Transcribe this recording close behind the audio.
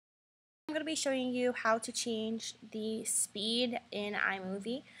I'm going to be showing you how to change the speed in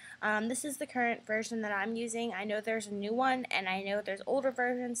iMovie. This is the current version that I'm using. I know there's a new one and I know there's older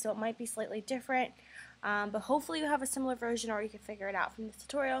versions, so it might be slightly different, but hopefully you have a similar version or you can figure it out from this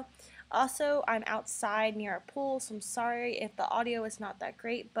tutorial. Also, I'm outside near a pool, so I'm sorry if the audio is not that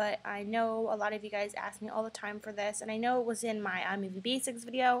great, but I know a lot of you guys ask me all the time for this, and I know it was in my iMovie Basics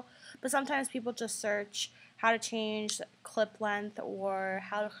video, but sometimes people just search how to change clip length or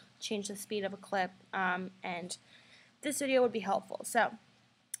how to change the speed of a clip, and this video would be helpful. So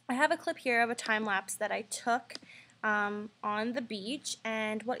I have a clip here of a time lapse that I took on the beach,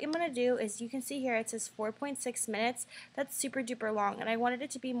 and what I'm going to do is, you can see here it says 4.6 minutes. That's super duper long, and I wanted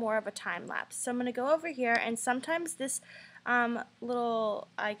it to be more of a time lapse. So I'm going to go over here, and sometimes this little,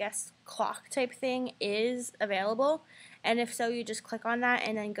 I guess, clock type thing is available, and if so, you just click on that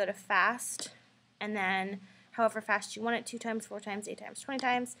and then go to fast, and then however fast you want it, 2 times, 4 times, 8 times, 20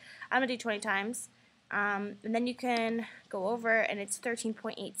 times. I'm going to do 20 times. And then you can go over, and it's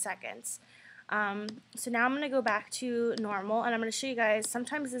 13.8 seconds. So now I'm going to go back to normal, and I'm going to show you guys,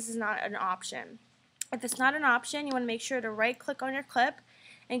 sometimes this is not an option. If it's not an option, you want to make sure to right click on your clip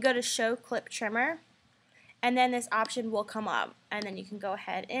and go to show clip trimmer, and then this option will come up, and then you can go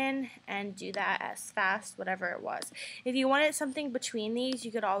ahead in and do that as fast, whatever it was. If you wanted something between these,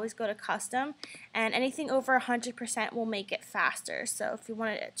 you could always go to custom, and anything over 100% will make it faster. So if you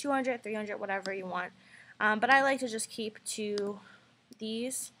want it at 200, 300, whatever you want. But I like to just keep to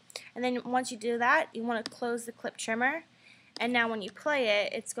these. And then once you do that, you want to close the clip trimmer, and now when you play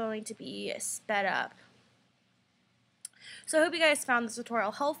it, it's going to be sped up. So I hope you guys found this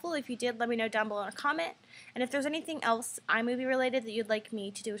tutorial helpful. If you did, let me know down below in a comment. And if there's anything else iMovie related that you'd like me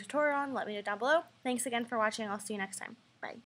to do a tutorial on, let me know down below. Thanks again for watching. I'll see you next time.